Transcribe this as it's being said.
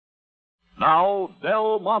Now,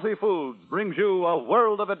 Del Monte Foods brings you a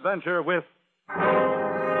world of adventure with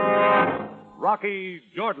Rocky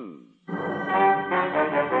Jordan.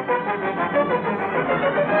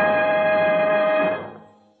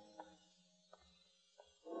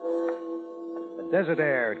 The desert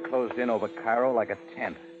air had closed in over Cairo like a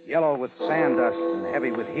tent, yellow with sand dust and heavy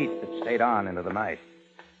with heat that stayed on into the night.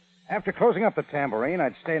 After closing up the tambourine,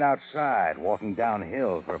 I'd stayed outside, walking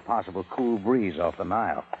downhill for a possible cool breeze off the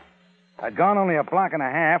Nile. I'd gone only a block and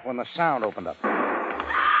a half when the sound opened up. The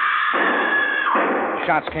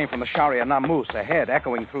shots came from the Sharia Namus ahead,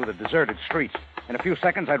 echoing through the deserted streets. In a few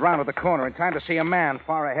seconds, I'd rounded the corner in time to see a man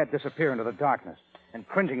far ahead disappear into the darkness, and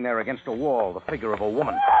cringing there against a wall, the figure of a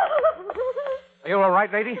woman. Are you all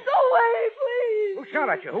right, lady? Go away, please. Who shot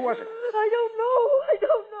at you? Who was it? I don't know.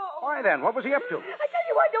 Why then? What was he up to? I tell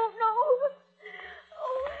you, I don't know.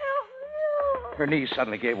 Oh, help me. Her knees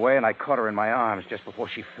suddenly gave way, and I caught her in my arms just before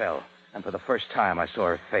she fell. And for the first time, I saw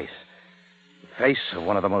her face. The face of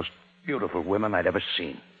one of the most beautiful women I'd ever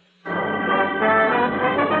seen.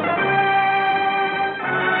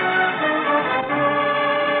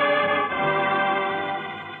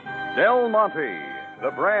 Del Monte,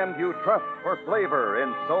 the brand you trust for flavor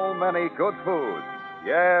in so many good foods.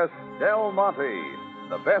 Yes, Del Monte,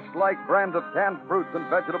 the best-liked brand of canned fruits and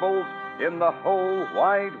vegetables in the whole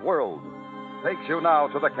wide world. Takes you now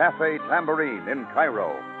to the Café Tambourine in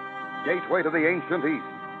Cairo, gateway to the ancient East,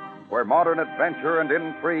 where modern adventure and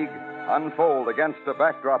intrigue unfold against a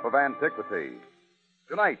backdrop of antiquity.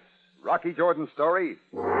 Tonight's Rocky Jordan story,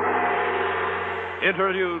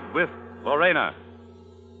 Interlude with Laurena.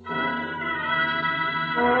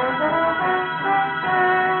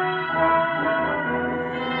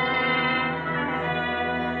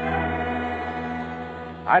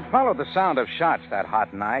 I'd followed the sound of shots that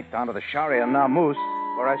hot night down to the Sharia Namus,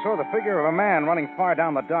 where I saw the figure of a man running far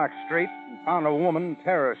down the dark street and found a woman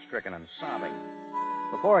terror-stricken and sobbing.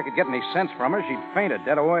 Before I could get any sense from her, she'd fainted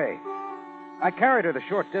dead away. I carried her the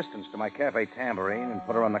short distance to my Café Tambourine and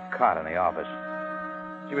put her on the cot in the office.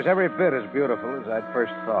 She was every bit as beautiful as I'd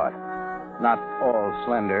first thought. Not all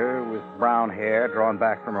slender, with brown hair drawn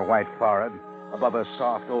back from her white forehead above her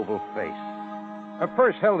soft oval face. Her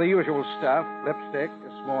purse held the usual stuff, lipstick,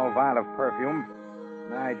 a small vial of perfume,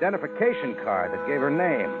 an identification card that gave her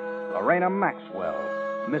name, Laurena Maxwell,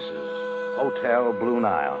 Mrs. Hotel Blue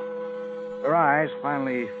Nile. Her eyes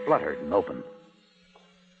finally fluttered and opened.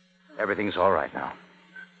 Everything's all right now.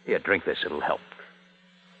 Here, drink this. It'll help.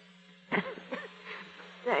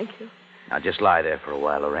 Thank you. Now, just lie there for a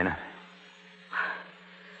while, Laurena.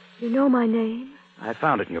 You know my name? I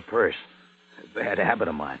found it in your purse. A bad habit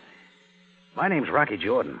of mine. My name's Rocky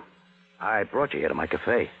Jordan. I brought you here to my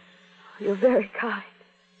cafe. You're very kind,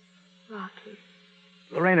 Rocky.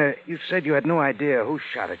 Laurena, you said you had no idea who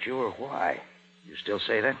shot at you or why. You still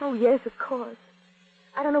say that? Oh, yes, of course.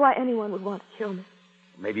 I don't know why anyone would want to kill me.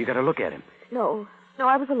 Maybe you got to look at him. No,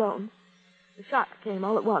 I was alone. The shots came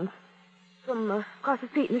all at once. From across the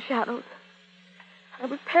street in the shadows. I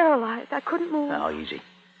was paralyzed. I couldn't move. Now, easy.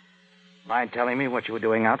 Mind telling me what you were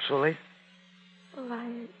doing out so late?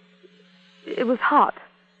 Well, it was hot.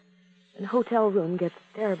 And the hotel room gets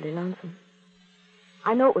terribly lonesome.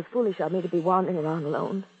 I know it was foolish of me to be wandering around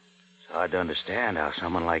alone. It's hard to understand how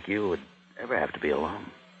someone like you would ever have to be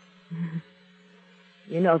alone.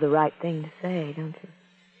 You know the right thing to say, don't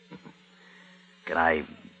you? Can I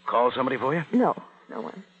call somebody for you? No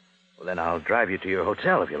one. Well, then I'll drive you to your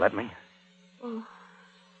hotel if you let me. Oh,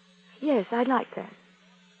 yes, I'd like that.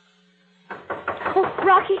 Oh,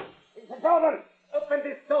 Rocky! Mr. Jordan, open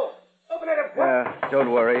this door. Open it at once.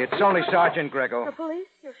 Don't worry. It's only Sergeant Greco. The police?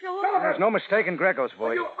 You're sure? There's no mistaking Greco's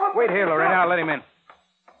voice. Wait here, Laurena. I'll let him in.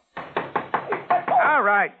 All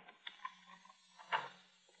right.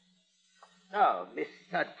 Oh,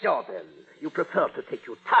 Mr. Jordan, you prefer to take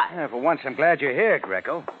your time. Yeah, for once, I'm glad you're here,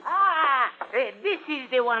 Greco. This is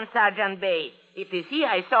the one, Sergeant Bay. It is he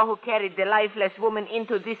I saw who carried the lifeless woman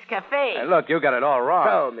into this cafe. Hey, look, you got it all wrong.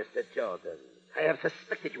 So, Mr. Jordan, I have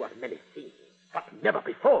suspected you of many things, but never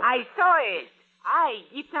before. I saw it.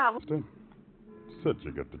 Sit,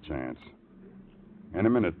 you get the chance. In a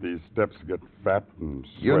minute, these steps get fat and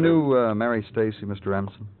sweaty. You knew Mary Stacy, Mr.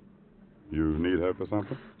 Emerson? You need her for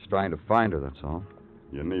something? Just trying to find her, that's all.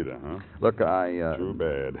 You need her, huh? Look, Too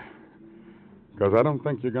bad. Because I don't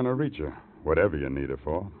think you're going to reach her, whatever you need her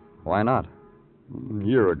for. Why not? A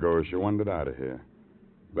year ago, she wandered out of here.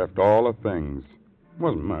 Left all her things.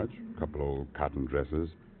 Wasn't much. A couple old cotton dresses,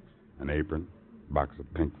 an apron, box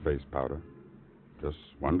of pink face powder. Just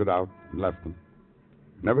wandered out and left them.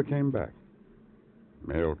 Never came back.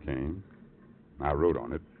 Mail came. I wrote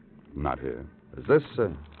on it. Not here. Is this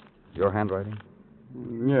Your handwriting?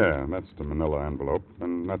 Yeah, that's the manila envelope,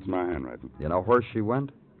 and that's my handwriting. You know where she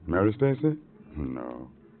went? Mary Stacy? No.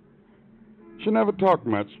 She never talked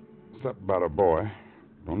much, except about her boy.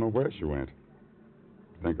 Don't know where she went.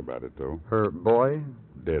 Think about it, though. Her boy?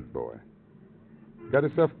 Dead boy. Got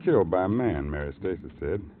himself killed by a man, Mary Stacy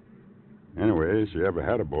said. Anyway, if she ever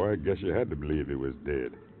had a boy, I guess she had to believe he was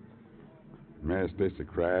dead. Mary Stacy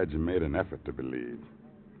cried and made an effort to believe.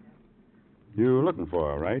 You looking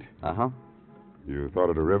for her, right? Uh-huh. You thought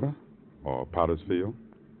of the river? Or Potter's Field?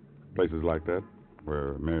 Places like that,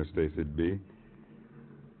 where Mary Stacy'd be?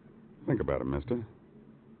 Think about it, mister.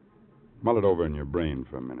 Mull it over in your brain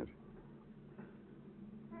for a minute.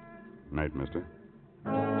 Night, mister.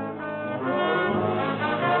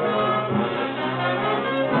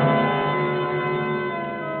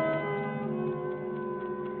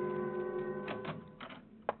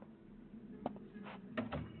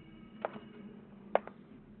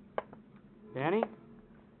 Danny?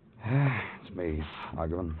 It's me,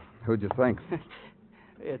 Ogden. Who'd you think?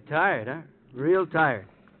 You're tired, huh? Real tired.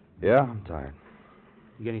 Yeah, I'm tired.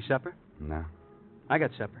 You get any supper? No. I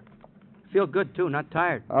got supper. Feel good, too, not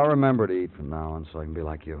tired. I'll remember to eat from now on so I can be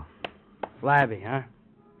like you. Flabby, huh?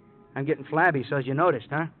 I'm getting flabby, so's you noticed,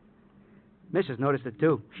 huh? Mrs. noticed it,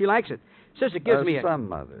 too. She likes it. Says it gives me a...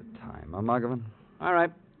 Some other time, huh, Muggavan? All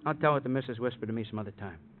right. I'll tell what the missus whispered to me some other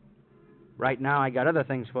time. Right now, I got other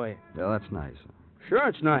things for you. Yeah, that's nice. Sure,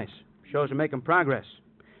 it's nice. Shows we're making progress.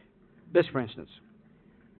 This, for instance.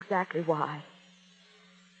 Exactly why.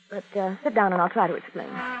 But sit down and I'll try to explain.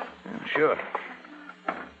 Sure.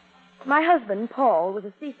 My husband, Paul, was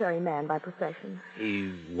a seafaring man by profession.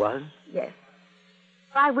 He was? Yes.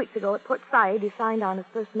 5 weeks ago at Port Said, he signed on as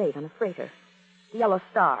first mate on a freighter. The Yellow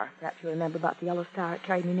Star. Perhaps you remember about the Yellow Star. It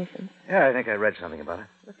carried munitions. Yeah, I think I read something about it.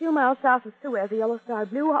 A few miles south of Suez, the Yellow Star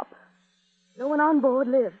blew up. No one on board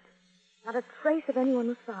lived. Not a trace of anyone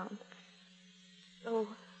was found. So,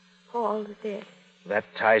 Paul is dead. That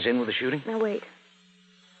ties in with the shooting? Now, wait.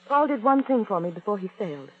 Paul did one thing for me before he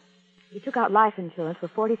sailed. He took out life insurance for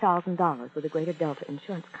 $40,000 with the Greater Delta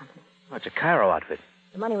Insurance Company. Oh, it's a Cairo outfit.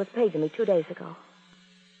 The money was paid to me 2 days ago.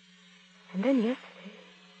 And then yesterday,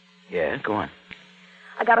 Yeah, go on.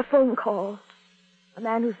 I got a phone call. A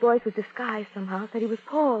man whose voice was disguised somehow said he was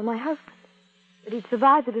Paul, my husband. That he'd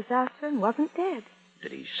survived the disaster and wasn't dead.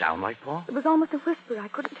 Did he sound like Paul? It was almost a whisper. I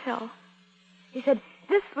couldn't tell. He said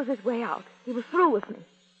this was his way out. He was through with me.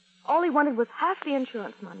 All he wanted was half the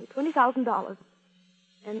insurance money, $20,000.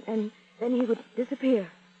 And then he would disappear.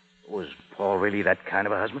 Was Paul really that kind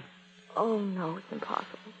of a husband? Oh, no, it's impossible.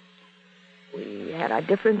 We had our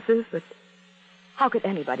differences, but how could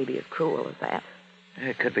anybody be as cruel as that?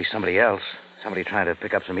 It could be somebody else. Somebody trying to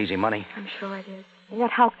pick up some easy money. I'm sure it is. And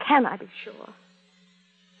yet how can I be sure?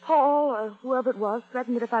 Paul, or whoever it was,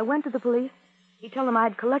 threatened that if I went to the police, he'd tell them I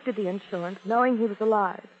had collected the insurance, knowing he was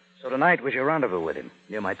alive. So tonight was your rendezvous with him,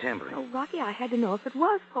 near my tambourine. Oh, Rocky, I had to know if it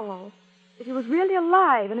was Paul. If he was really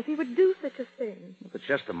alive, and if he would do such a thing. If it's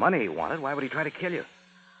just the money he wanted, why would he try to kill you?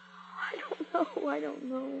 I don't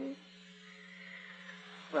know.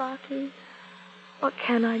 Rocky, what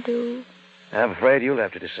can I do? I'm afraid you'll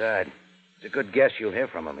have to decide. It's a good guess you'll hear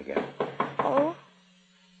from him again. Oh?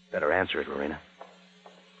 Better answer it, Laurena.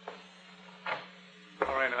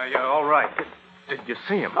 Lorena, are you all right? Did you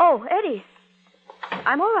see him? Oh, Eddie.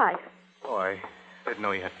 I'm all right. Oh, I didn't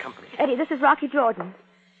know you had company. Eddie, this is Rocky Jordan.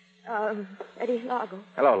 Eddie Largo.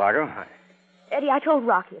 Hello, Largo. Hi. Eddie, I told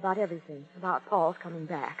Rocky about everything, about Paul's coming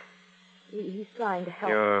back. He's trying to help.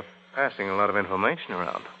 You're passing a lot of information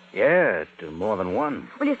around. Yeah, to more than one.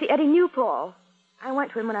 Well, you see, Eddie knew Paul. I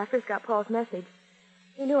went to him when I first got Paul's message.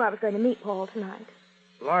 He knew I was going to meet Paul tonight.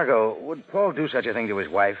 Largo, would Paul do such a thing to his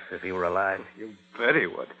wife if he were alive? You bet he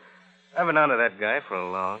would. I've been onto that guy for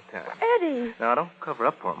a long time. Eddie! Now, don't cover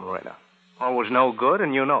up for him, Lorena. Paul was no good,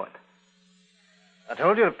 and you know it. I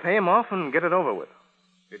told you to pay him off and get it over with.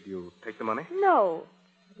 Did you take the money? No.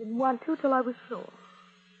 I didn't want to till I was sure.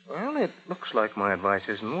 Well, it looks like my advice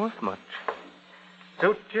isn't worth much.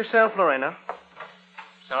 Suit yourself, Lorena.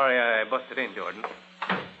 Sorry I busted in, Jordan.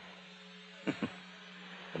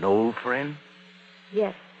 An old friend?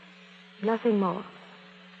 Yes. Nothing more.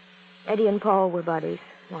 Eddie and Paul were buddies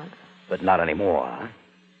once. But not anymore, huh?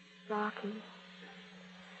 Rocky,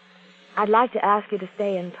 I'd like to ask you to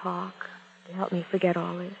stay and talk, to help me forget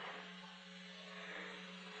all this.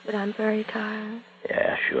 But I'm very tired.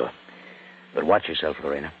 Yeah, sure. But watch yourself,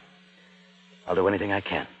 Laurena. I'll do anything I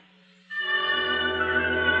can.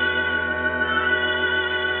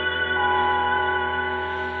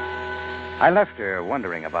 I left her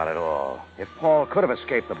wondering about it all. If Paul could have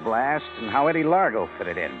escaped the blast and how Eddie Largo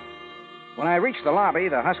fitted in. When I reached the lobby,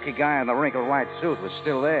 the husky guy in the wrinkled white suit was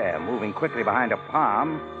still there, moving quickly behind a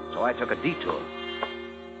palm, so I took a detour.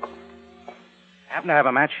 Happen to have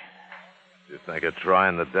a match? You think of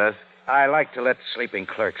trying the desk? I like to let sleeping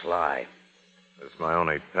clerks lie. It's my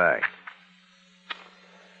only pack.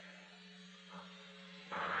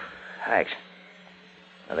 Thanks.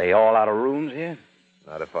 Are they all out of rooms here?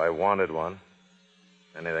 Not if I wanted one.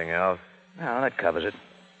 Anything else? No, that covers it.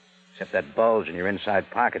 Except that bulge in your inside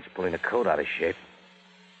pocket's pulling the coat out of shape.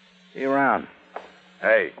 See you around.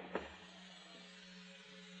 Hey.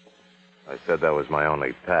 I said that was my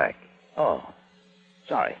only pack. Oh,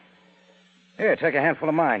 sorry. Here, take a handful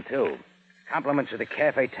of mine, too. Compliments of the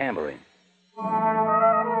Cafe Tambourine.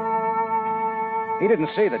 He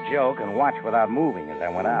didn't see the joke and watched without moving as I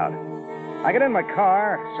went out. I got in my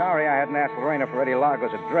car, sorry I hadn't asked Laurena for Eddie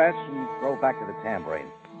Largo's address, and drove back to the Tambourine.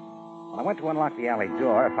 When I went to unlock the alley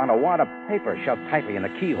door, I found a wad of paper shoved tightly in the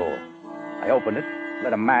keyhole. I opened it,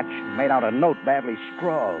 lit a match, and made out a note badly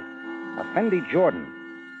scrawled. Effendi Jordan.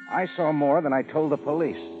 I saw more than I told the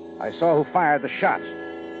police. I saw who fired the shots.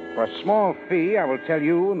 For a small fee, I will tell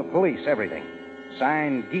you and the police everything.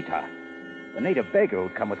 Signed, Gita, the native beggar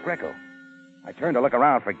who'd come with Greco. I turned to look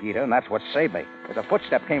around for Gita, and that's what saved me. As a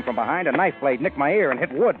footstep came from behind, a knife blade nicked my ear and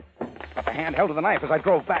hit wood. Got the hand held to the knife as I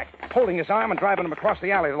drove back, holding his arm and driving him across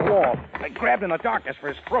the alley to the wall. I grabbed in the darkness for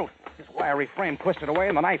his throat. His wiry frame twisted away,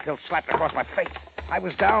 and the knife hilt slapped across my face. I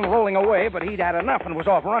was down, rolling away, but he'd had enough and was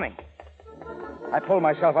off running. I pulled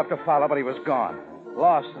myself up to follow, but he was gone,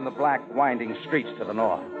 lost in the black, winding streets to the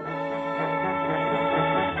north.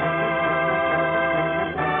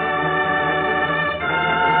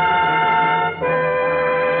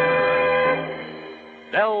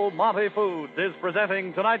 Del Monte Foods is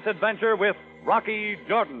presenting tonight's adventure with Rocky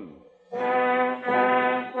Jordan.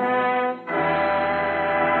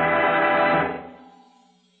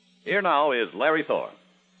 Here now is Larry Thorne.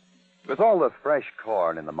 With all the fresh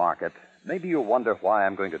corn in the market, maybe you wonder why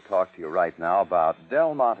I'm going to talk to you right now about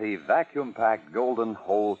Del Monte vacuum-packed golden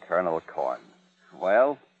whole kernel corn.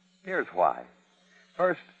 Well, here's why.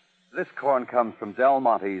 First, this corn comes from Del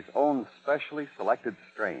Monte's own specially selected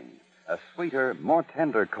strain, a sweeter, more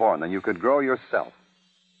tender corn than you could grow yourself.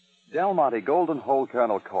 Del Monte golden whole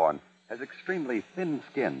kernel corn has extremely thin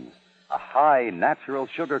skins, a high natural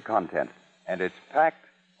sugar content, and it's packed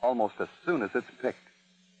almost as soon as it's picked.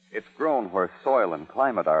 It's grown where soil and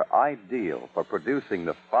climate are ideal for producing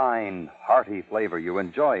the fine, hearty flavor you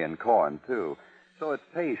enjoy in corn, too. So it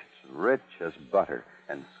tastes rich as butter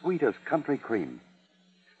and sweet as country cream.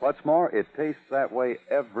 What's more, it tastes that way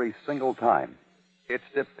every single time. It's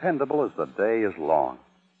dependable as the day is long.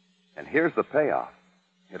 And here's the payoff.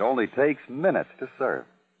 It only takes minutes to serve.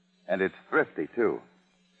 And it's thrifty, too.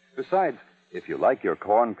 Besides, if you like your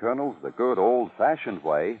corn kernels the good old-fashioned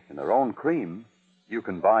way, in their own cream, you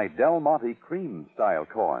can buy Del Monte cream-style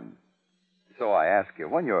corn. So I ask you,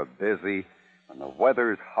 when you're busy, when the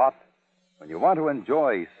weather's hot, when you want to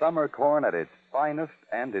enjoy summer corn at its finest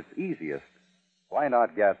and its easiest, why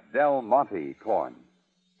not get Del Monte corn?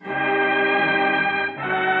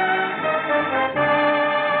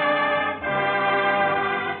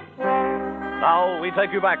 Now we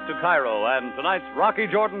take you back to Cairo and tonight's Rocky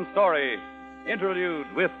Jordan story, Interlude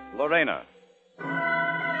with Laurena.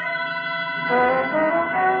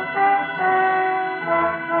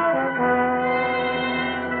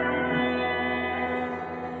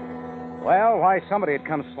 Well, why somebody had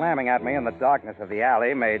come slamming at me in the darkness of the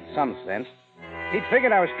alley made some sense. He'd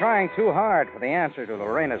figured I was trying too hard for the answer to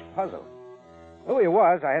Lorena's puzzle. Who he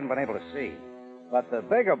was, I hadn't been able to see. But the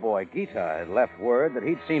beggar boy, Gita, had left word that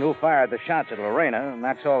he'd seen who fired the shots at Laurena, and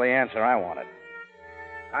that's all the answer I wanted.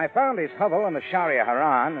 I found his hovel in the Sharia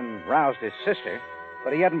Haran and roused his sister,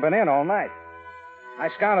 but he hadn't been in all night. I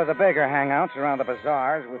scouted the beggar hangouts around the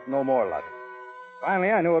bazaars with no more luck. Finally,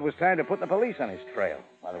 I knew it was time to put the police on his trail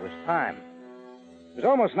while there was time. It was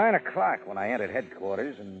almost 9 o'clock when I entered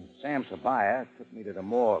headquarters, and Sam Sabaya took me to the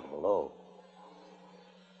morgue below.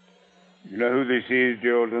 You know who this is,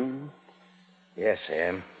 Jordan? Yes,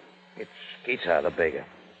 Sam. It's Gita, the beggar.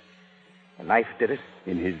 The knife did it?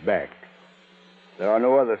 In his back. There are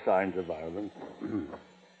no other signs of violence.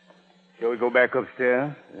 Shall we go back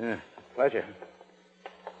upstairs? Yeah, pleasure.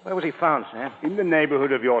 Where was he found, Sam? In the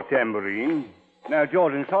neighborhood of your tambourine. Now,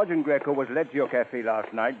 Jordan, Sergeant Greco was led to your cafe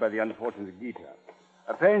last night by the unfortunate Gita.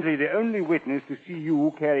 Apparently the only witness to see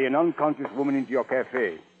you carry an unconscious woman into your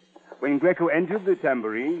cafe. When Greco entered the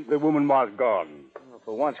tambourine, the woman was gone. Well,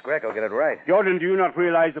 for once, Greco get it right. Jordan, do you not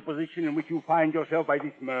realize the position in which you find yourself by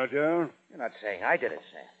this murder? You're not saying I did it,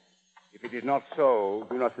 Sam. If it is not so,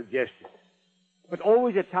 do not suggest it. But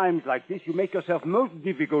always at times like this, you make yourself most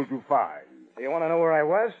difficult to find. Do you want to know where I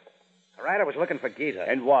was? All right, I was looking for Gita.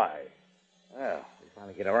 And why? Well, we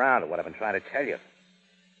finally get around to what I've been trying to tell you.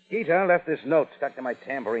 Gita left this note stuck to my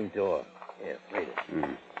tambourine door. Here, read it.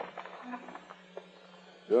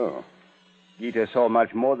 So, Gita saw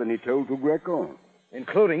much more than he told to Greco.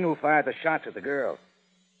 Including who fired the shots at the girl.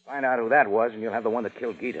 Find out who that was, and you'll have the one that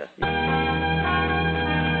killed Gita.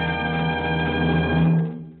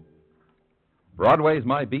 Broadway's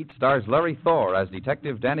My Beat stars Larry Thor as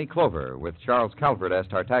Detective Danny Clover, with Charles Calvert as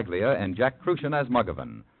Tartaglia and Jack Crucian as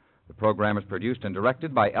Muggavan. The program is produced and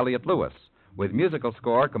directed by Elliott Lewis, with musical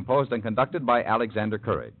score composed and conducted by Alexander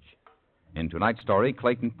Courage. In tonight's story,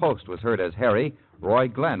 Clayton Post was heard as Harry, Roy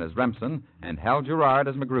Glenn as Remsen, and Hal Gerard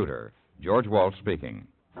as Magruder. George Walsh speaking.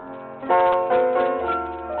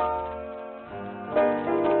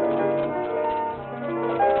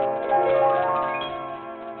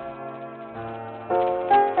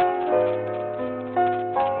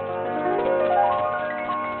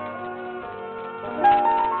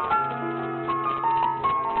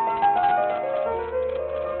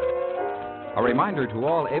 A reminder to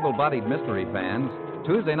all able-bodied mystery fans,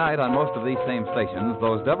 Tuesday night on most of these same stations,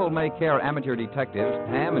 those devil-may-care amateur detectives,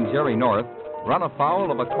 Pam and Jerry North, run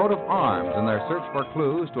afoul of a coat of arms in their search for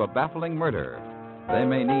clues to a baffling murder. They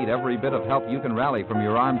may need every bit of help you can rally from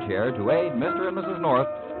your armchair to aid Mr. and Mrs. North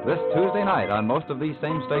this Tuesday night on most of these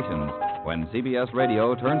same stations, when CBS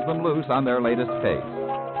Radio turns them loose on their latest case.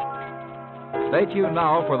 Stay tuned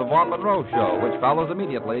now for the Vaughn Monroe Show, which follows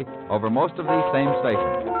immediately over most of these same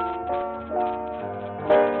stations.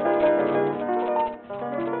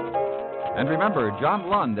 And remember, John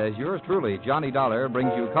Lund, as yours truly, Johnny Dollar,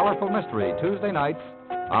 brings you Colorful Mystery Tuesday nights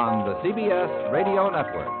on the CBS Radio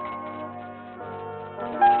Network.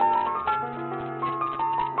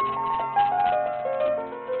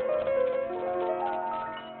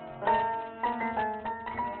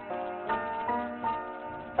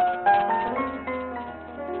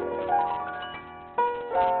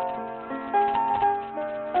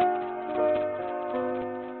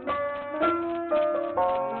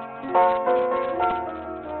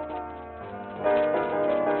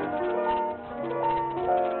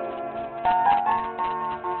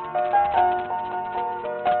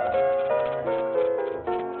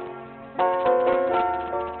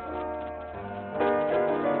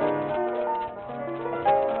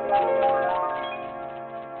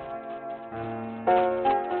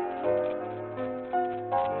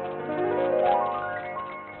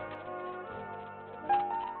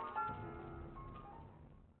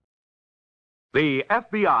 The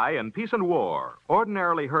FBI in Peace and War,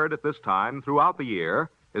 ordinarily heard at this time throughout the year,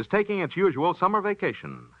 is taking its usual summer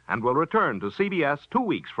vacation and will return to CBS 2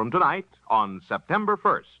 weeks from tonight on September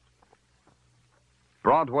 1st.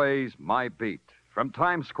 Broadway's My Beat, from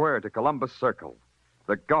Times Square to Columbus Circle,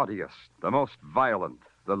 the gaudiest, the most violent,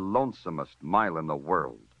 the lonesomest mile in the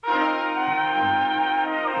world.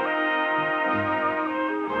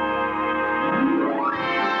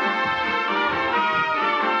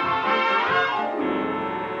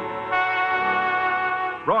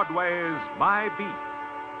 Broadway's My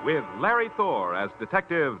Beat, with Larry Thor as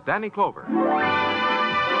Detective Danny Clover.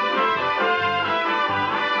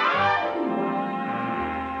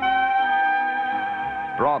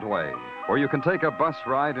 Broadway, where you can take a bus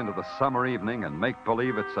ride into the summer evening and make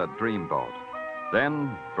believe it's a dreamboat.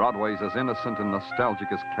 Then, Broadway's as innocent and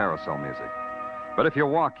nostalgic as carousel music. But if you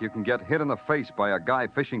walk, you can get hit in the face by a guy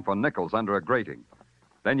fishing for nickels under a grating.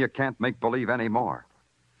 Then you can't make believe anymore.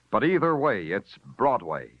 But either way, it's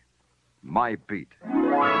Broadway. My Beat.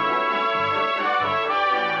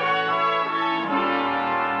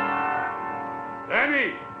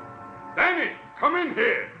 Danny! Danny, come in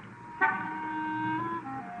here.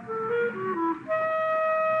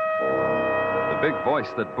 The big voice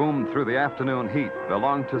that boomed through the afternoon heat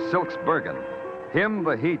belonged to Silks Bergen. Him,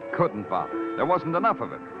 the heat couldn't bother. There wasn't enough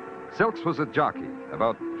of it. Silks was a jockey,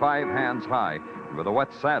 about 5 hands high, and with a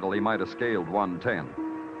wet saddle, he might have scaled 110.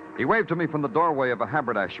 He waved to me from the doorway of a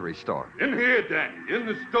haberdashery store. In here, Danny, in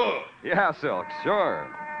the store. Yeah, Silks,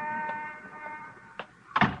 sure.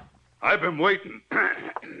 I've been waiting.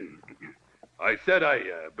 I said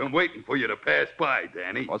I've been waiting for you to pass by,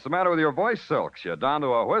 Danny. What's the matter with your voice, Silks? You're down to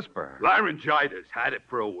a whisper. Laryngitis. Had it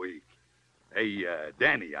for a week. Hey,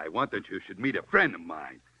 Danny, I want that you should meet a friend of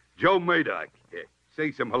mine, Joe Murdoch.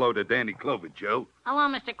 Say some hello to Danny Clover, Joe.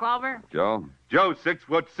 Hello, Mr. Clover. Joe? Joe's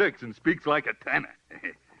 6'6" and speaks like a tenor.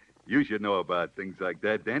 You should know about things like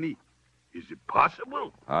that, Danny. Is it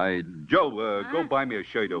possible? Joe, go buy me a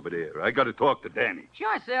shirt over there. I got to talk to Danny.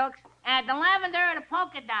 Sure, Silks. The lavender or the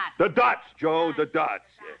polka dot? The dots, Joe, the dots.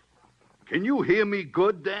 Can you hear me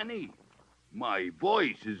good, Danny? My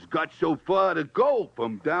voice has got so far to go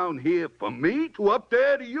from down here from me to up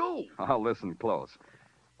there to you. I'll listen close.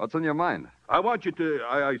 What's on your mind? I want you to,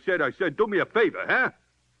 I said, do me a favor, huh?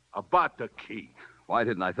 About the key. Why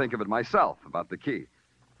didn't I think of it myself, about the key?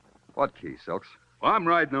 What key, Silks? Well, I'm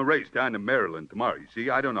riding a race down to Maryland tomorrow, you see.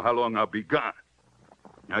 I don't know how long I'll be gone.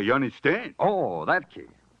 Now, you understand? Oh, that key.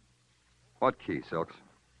 What key, Silks?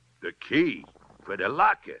 The key for the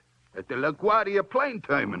locker at the LaGuardia plane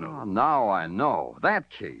terminal. Oh, now I know. That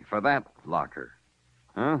key for that locker.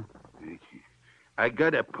 Huh? I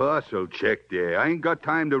got a parcel check there. I ain't got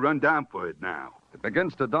time to run down for it now. It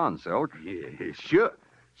begins to dawn, Silk. Yeah, sure.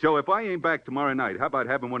 So if I ain't back tomorrow night, how about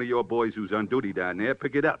having one of your boys who's on duty down there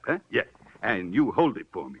pick it up, huh? Yeah. And you hold it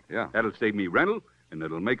for me. Yeah. That'll save me rental, and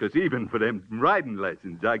it'll make us even for them riding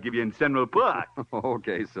lessons I give you in Central Park.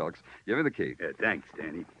 Okay, Silks. Give me the key. Thanks,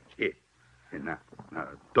 Danny. Here. And now,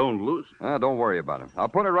 don't lose it. Don't worry about it. I'll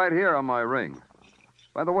put it right here on my ring.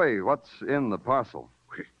 By the way, what's in the parcel?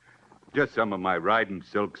 Just some of my riding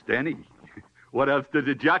silks, Danny. What else does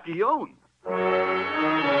a jockey own?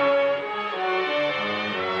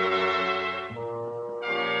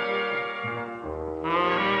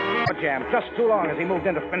 Jam just too long as he moved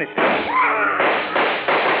in to finish it.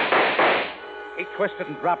 He twisted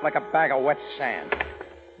and dropped like a bag of wet sand.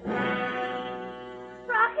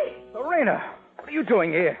 Rocky! Laurena, what are you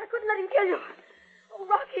doing here? I couldn't let him kill you. Oh,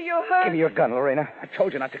 Rocky, you're hurt. Give me your gun, Laurena. I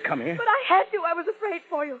told you not to come here. But I had to. I was afraid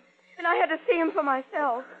for you. And I had to see him for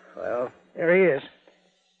myself. Well, there he is.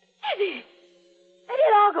 Eddie!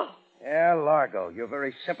 Eddie Largo! Yeah, Largo, your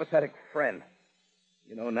very sympathetic friend.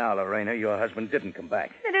 You know now, Laurena, your husband didn't come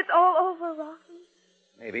back. And it's all over, Rocky.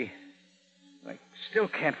 Maybe. I still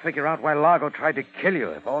can't figure out why Largo tried to kill you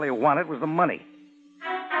if all he wanted was the money.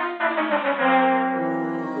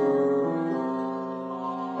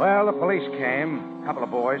 Well, the police came. A couple of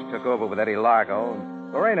boys took over with Eddie Largo.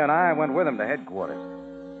 And Laurena and I went with him to headquarters.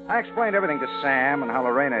 I explained everything to Sam and how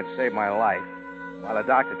Laurena had saved my life. While the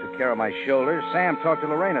doctor took care of my shoulders, Sam talked to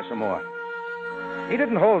Laurena some more. He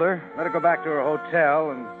didn't hold her, let her go back to her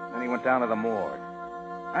hotel, and then he went down to the morgue.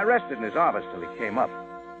 I rested in his office till he came up.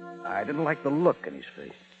 I didn't like the look in his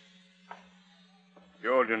face.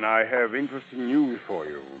 Jordan, I have interesting news for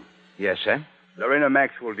you. Yes, sir? Laurena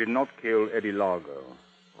Maxwell did not kill Eddie Largo.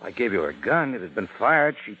 I gave you her gun. It had been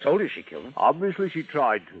fired. She told you she killed him. Obviously, she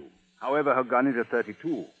tried to. However, her gun is a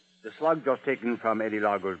 .32. The slug just taken from Eddie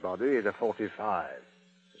Largo's body is a .45.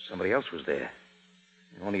 Somebody else was there.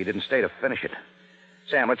 Only he didn't stay to finish it.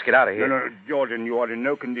 Sam, let's get out of here. No, Jordan, you are in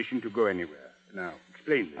no condition to go anywhere. Now,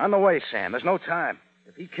 explain this. On the way, Sam. There's no time.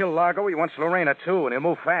 If he killed Largo, he wants Laurena, too, and he'll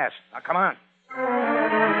move fast. Now, come on.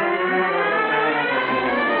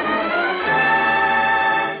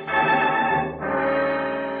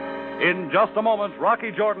 In just a moment,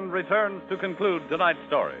 Rocky Jordan returns to conclude tonight's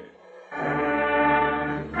story.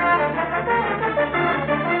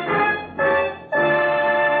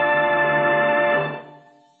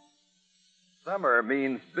 Summer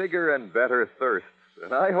means bigger and better thirsts,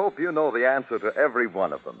 and I hope you know the answer to every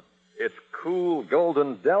one of them. It's cool,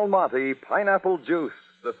 golden Del Monte pineapple juice,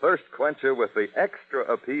 the thirst quencher with the extra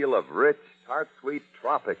appeal of rich, tart-sweet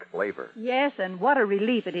tropic flavor. Yes, and what a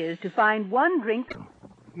relief it is to find one drink.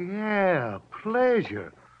 Yeah,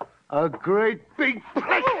 pleasure. A great big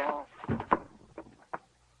pleasure.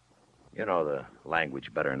 You know the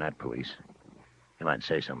language better than that, police. Come on,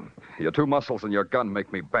 say something. Your two muscles and your gun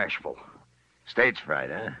make me bashful. Stage fright,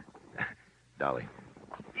 huh? Dolly.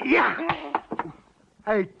 Yeah.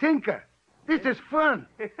 Hey, Tinker, this is fun.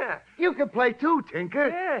 You can play too, Tinker.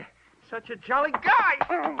 Yeah, such a jolly guy.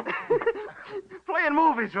 Playing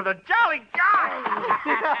movies with a jolly guy.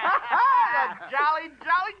 A jolly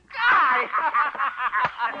guy.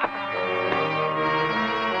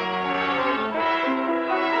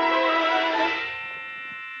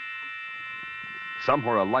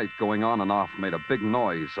 Somewhere a light going on and off made a big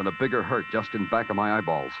noise and a bigger hurt just in back of my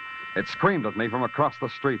eyeballs. It screamed at me from across the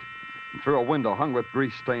street and through a window hung with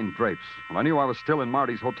grease-stained drapes. And I knew I was still in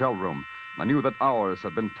Marty's hotel room. I knew that hours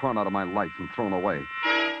had been torn out of my life and thrown away.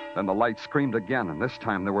 Then the light screamed again, and this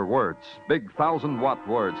time there were words, big 1,000-watt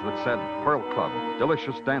words that said Pearl Club,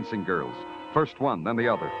 delicious dancing girls, first one, then the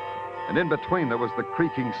other. And in between there was the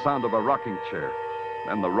creaking sound of a rocking chair.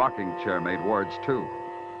 Then the rocking chair made words, too.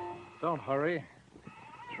 Don't hurry.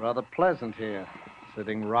 It's rather pleasant here,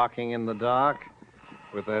 sitting rocking in the dark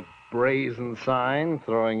with that brazen sign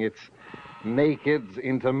throwing its naked,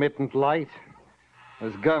 intermittent light.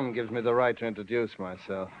 This gun gives me the right to introduce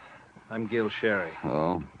myself. I'm Gil Sherry.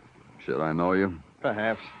 Oh, should I know you?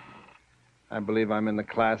 Perhaps. I believe I'm in the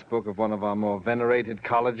class book of one of our more venerated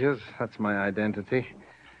colleges. That's my identity.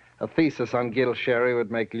 A thesis on Gil Sherry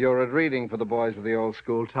would make lurid reading for the boys with the old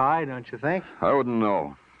school tie, don't you think? I wouldn't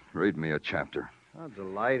know. Read me a chapter. Oh,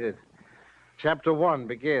 delighted. Chapter 1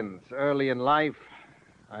 begins. Early in life,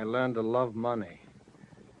 I learned to love money.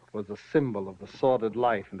 It was a symbol of the sordid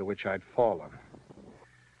life into which I'd fallen.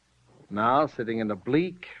 Now, sitting in a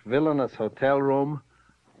bleak, villainous hotel room,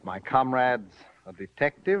 my comrades, a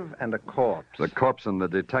detective and a corpse. The corpse and the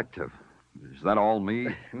detective. Is that all me?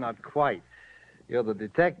 Not quite. You're the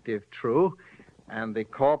detective, true, and the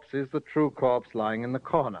corpse is the true corpse lying in the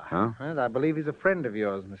corner. Huh? And I believe he's a friend of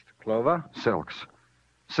yours, Mr. Clover. Silks.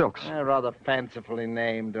 Silks. Rather fancifully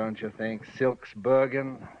named, don't you think? Silks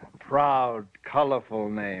Bergen. Proud, colorful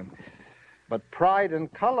name. But pride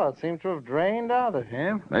and color seem to have drained out of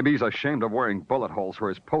him. Maybe he's ashamed of wearing bullet holes where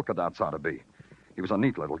his polka dots ought to be. He was a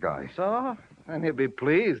neat little guy. So? And he'll be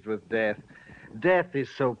pleased with death. Death is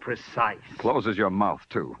so precise. Closes your mouth,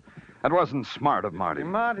 too. That wasn't smart of Marty.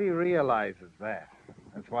 Marty realizes that.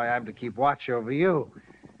 That's why I'm to keep watch over you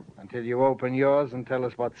until you open yours and tell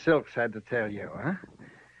us what Silks had to tell you, huh?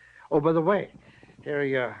 Oh, by the way, here are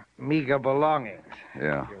your meager belongings.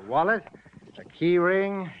 Yeah. Your wallet, a key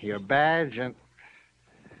ring, your badge, and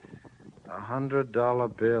a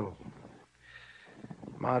 $100 bill.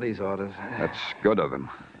 Marty's orders. That's good of him.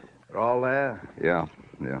 They're all there? Yeah.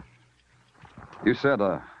 You said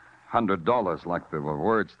 $100 like there were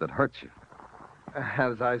words that hurt you.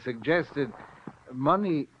 As I suggested,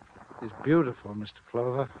 money is beautiful, Mr.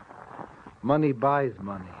 Clover. Money buys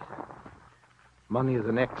money. Money is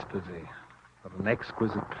an ecstasy of an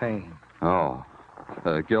exquisite pain. Oh.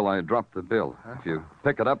 Gil, I dropped the bill. Huh? If you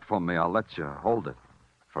pick it up for me, I'll let you hold it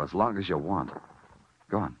for as long as you want.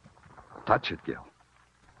 Go on. Touch it, Gil.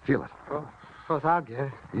 Feel it. Oh, I'll get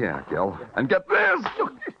it. Yeah, Gil. And get this!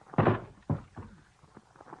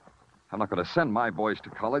 I'm not going to send my boys to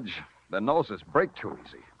college. Their noses break too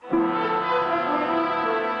easy.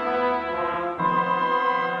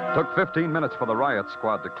 Took 15 minutes for the riot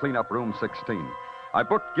squad to clean up room 16. I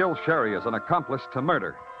booked Gil Sherry as an accomplice to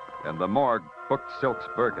murder, and the morgue booked Silks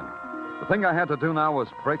Bergen. The thing I had to do now was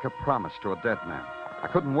break a promise to a dead man. I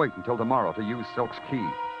couldn't wait until tomorrow to use Silk's key,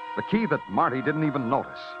 the key that Marty didn't even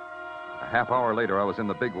notice. A half hour later, I was in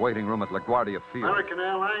the big waiting room at LaGuardia Field. American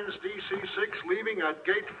Airlines DC-6 leaving at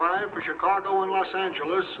Gate 5 for Chicago and Los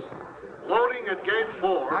Angeles. Loading at Gate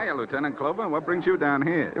 4. Hiya, Lieutenant Clover. What brings you down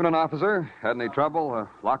here? You an officer? Had any trouble?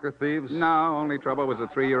 Locker thieves? No, only trouble was a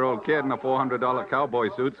 3-year-old kid in a $400 cowboy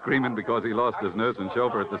suit screaming because he lost his nurse and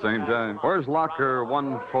chauffeur at the same time. Where's locker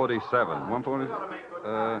 147?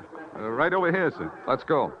 147? Right over here, sir. Let's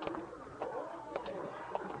go.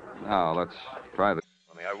 Now, let's try this.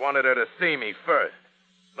 I wanted her to see me first.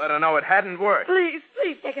 Let her know it hadn't worked. Please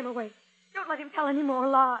take him away. Don't let him tell any more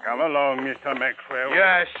lies. Come along, Mr. Maxwell.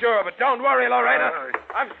 Yeah, sure, but don't worry, Laurena.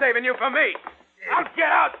 I'm saving you from me. I'll get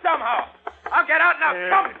out somehow. I'll get out now.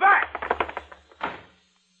 Come back.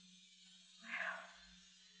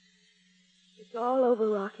 It's all over,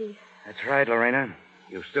 Rocky. That's right, Laurena.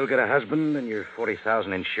 You've still got a husband, and your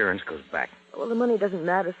 $40,000 insurance goes back. Well, the money doesn't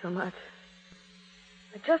matter so much.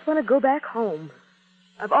 I just want to go back home.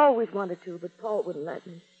 I've always wanted to, but Paul wouldn't let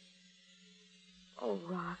me. Oh,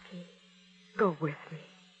 Rocky, go with me.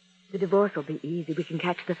 The divorce will be easy. We can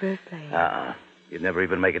catch the first plane. You'd never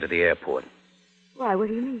even make it to the airport. Why? What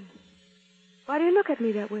do you mean? Why do you look at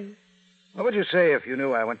me that way? What would you say if you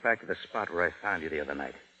knew I went back to the spot where I found you the other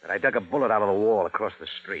night? That I dug a bullet out of the wall across the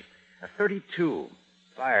street. A .32.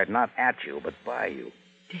 Fired not at you, but by you.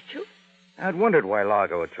 Did you? I'd wondered why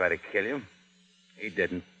Largo would try to kill you. He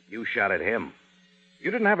didn't. You shot at him. You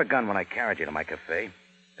didn't have a gun when I carried you to my cafe.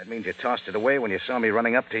 That means you tossed it away when you saw me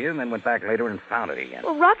running up to you and then went back later and found it again.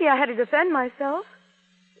 Well, Rocky, I had to defend myself.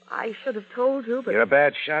 I should have told you, but... You're a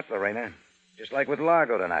bad shot, Laurena. Just like with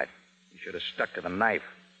Largo tonight. You should have stuck to the knife.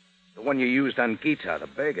 The one you used on Gita, the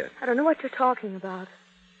beggar. I don't know what you're talking about.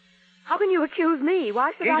 How can you accuse me?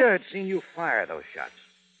 Why should Gita had seen you fire those shots.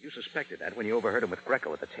 You suspected that when you overheard him with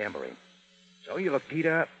Greco at the tambourine. So you looked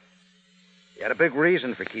Gita up. You had a big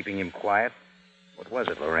reason for keeping him quiet. What was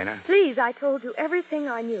it, Laurena? Please, I told you everything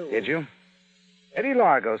I knew. Did you? Eddie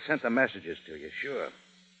Largo sent the messages to you, sure.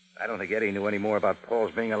 I don't think Eddie knew any more about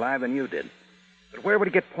Paul's being alive than you did. But where would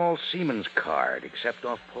he get Paul Seaman's card, except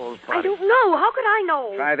off Paul's body? I don't know. How could I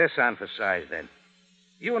know? Try this on for size, then.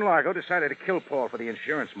 You and Largo decided to kill Paul for the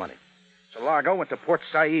insurance money. So Largo went to Port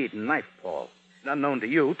Said and knifed Paul. And unknown to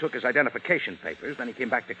you, took his identification papers, then he came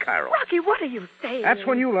back to Cairo. Rocky, what are you saying? That's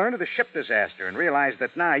when you learned of the ship disaster and realized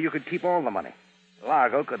that now you could keep all the money.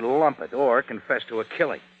 Largo could lump it or confess to a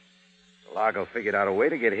killing. Largo figured out a way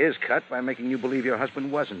to get his cut by making you believe your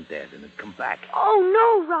husband wasn't dead and had come back. Oh,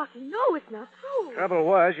 no, Rocky. No, it's not true. Trouble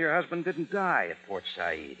was, your husband didn't die at Port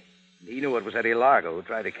Said. He knew it was Eddie Largo who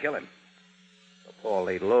tried to kill him. So Paul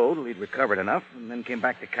laid low till he'd recovered enough and then came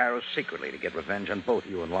back to Cairo secretly to get revenge on both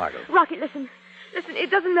you and Largo. Rocky, listen. Listen, it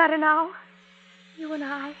doesn't matter now. You and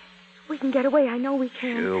I, we can get away. I know we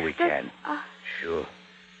can. Sure we can. Sure.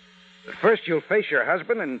 But first you'll face your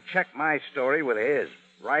husband and check my story with his,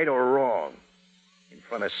 right or wrong, in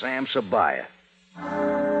front of Sam Sabaya.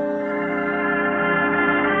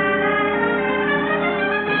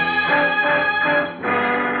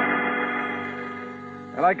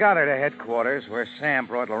 Well, I got her to headquarters where Sam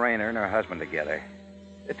brought Laurena and her husband together.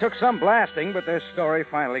 It took some blasting, but their story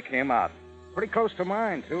finally came out. Pretty close to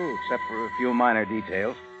mine, too, except for a few minor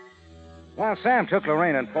details. While Sam took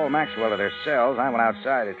Laurena and Paul Maxwell to their cells, I went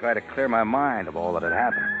outside to try to clear my mind of all that had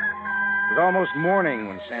happened. It was almost morning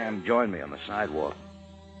when Sam joined me on the sidewalk.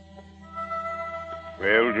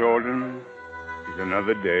 Well, Jordan, it's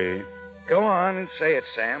another day. Go on and say it,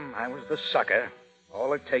 Sam. I was the sucker.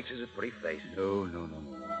 All it takes is a pretty face. No.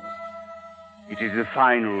 It is the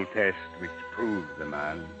final test which proves the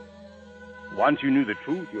man. Once you knew the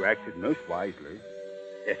truth, you acted most wisely.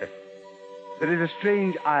 There is a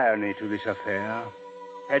strange irony to this affair.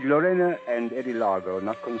 Had Laurena and Eddie Largo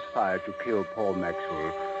not conspired to kill Paul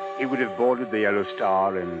Maxwell, he would have boarded the Yellow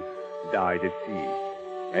Star and died at sea.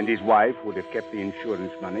 And his wife would have kept the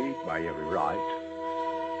insurance money by every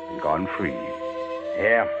right and gone free.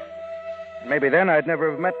 Yeah. Maybe then I'd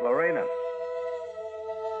never have met Laurena.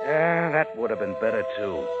 Yeah, that would have been better,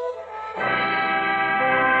 too.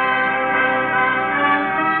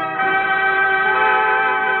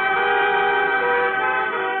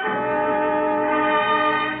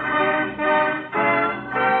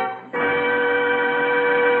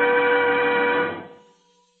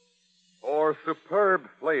 For superb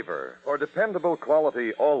flavor, for dependable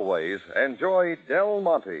quality always, enjoy Del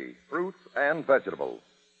Monte, fruits and vegetables.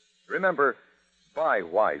 Remember, buy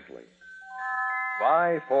wisely.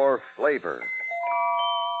 Buy for flavor.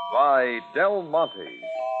 Buy Del Monte,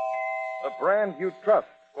 the brand you trust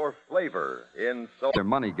for flavor in so... Their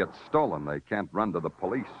money gets stolen. They can't run to the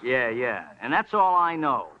police. Yeah. And that's all I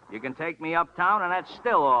know. You can take me uptown, and that's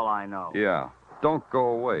still all I know. Yeah. Don't go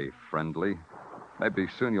away, friendly. Maybe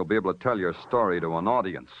soon you'll be able to tell your story to an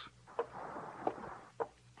audience.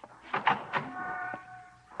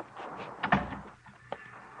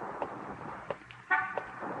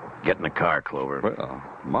 Get in the car, Clover. Well,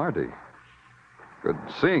 Marty. Good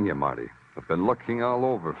seeing you, Marty. I've been looking all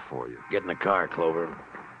over for you. Get in the car, Clover.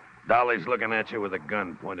 Dolly's looking at you with a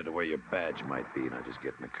gun pointed to where your badge might be. Now just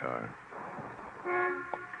get in the car.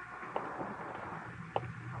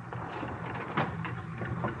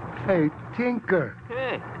 Hey, Tinker.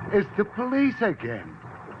 Hey. It's the police again.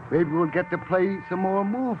 Maybe we'll get to play some more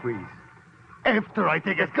movies. After I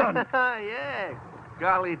take his gun. Yeah.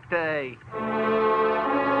 Golly day.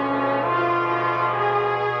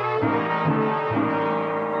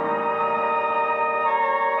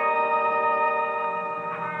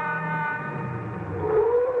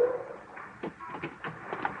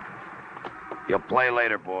 You'll play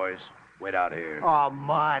later, boys. Wait out here. Oh,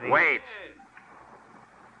 Marty. Wait.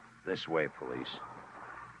 This way, police.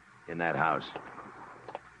 In that house.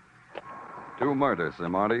 2 murders, eh,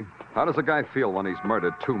 Marty? How does a guy feel when he's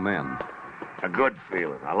murdered 2 men? A good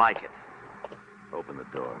feeling. I like it. Open the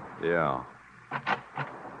door. Yeah.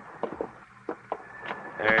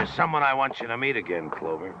 There's someone I want you to meet again,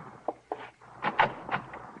 Clover.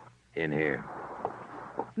 In here.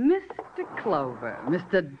 Mr. Clover.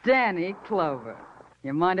 Mr. Danny Clover.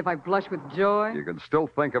 You mind if I blush with joy? You can still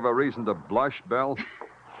think of a reason to blush, Belle?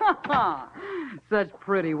 Such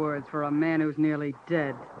pretty words for a man who's nearly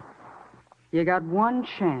dead. You got one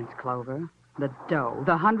chance, Clover. The dough,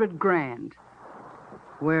 the $100,000.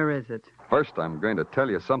 Where is it? First, I'm going to tell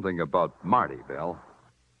you something about Marty, Belle.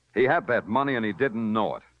 He had that money and he didn't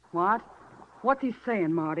know it. What? What's he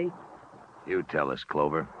saying, Marty? You tell us,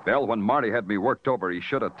 Clover. Belle, when Marty had me worked over, he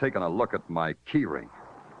should have taken a look at my key ring.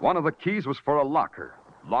 One of the keys was for a locker.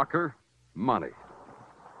 Locker, money.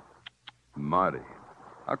 Marty,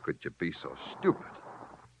 how could you be so stupid?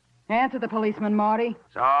 Answer the policeman, Marty.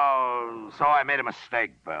 So I made a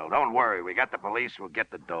mistake, Belle. Don't worry. We got the police. We'll get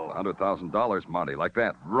the dough. $100,000, Marty, like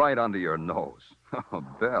that, right under your nose. Oh,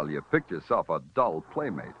 Belle, you picked yourself a dull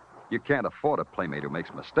playmate. You can't afford a playmate who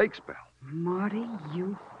makes mistakes, Belle. Marty,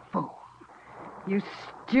 you fool. You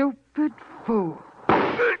stupid fool.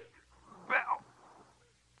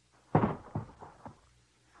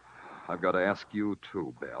 I've got to ask you,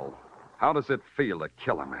 too, Belle. How does it feel to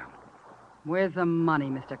kill a man? Where's the money,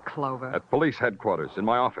 Mr. Clover? At police headquarters, in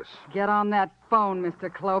my office. Get on that phone,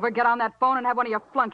 Mr. Clover. Get on that phone and have one of your flunkies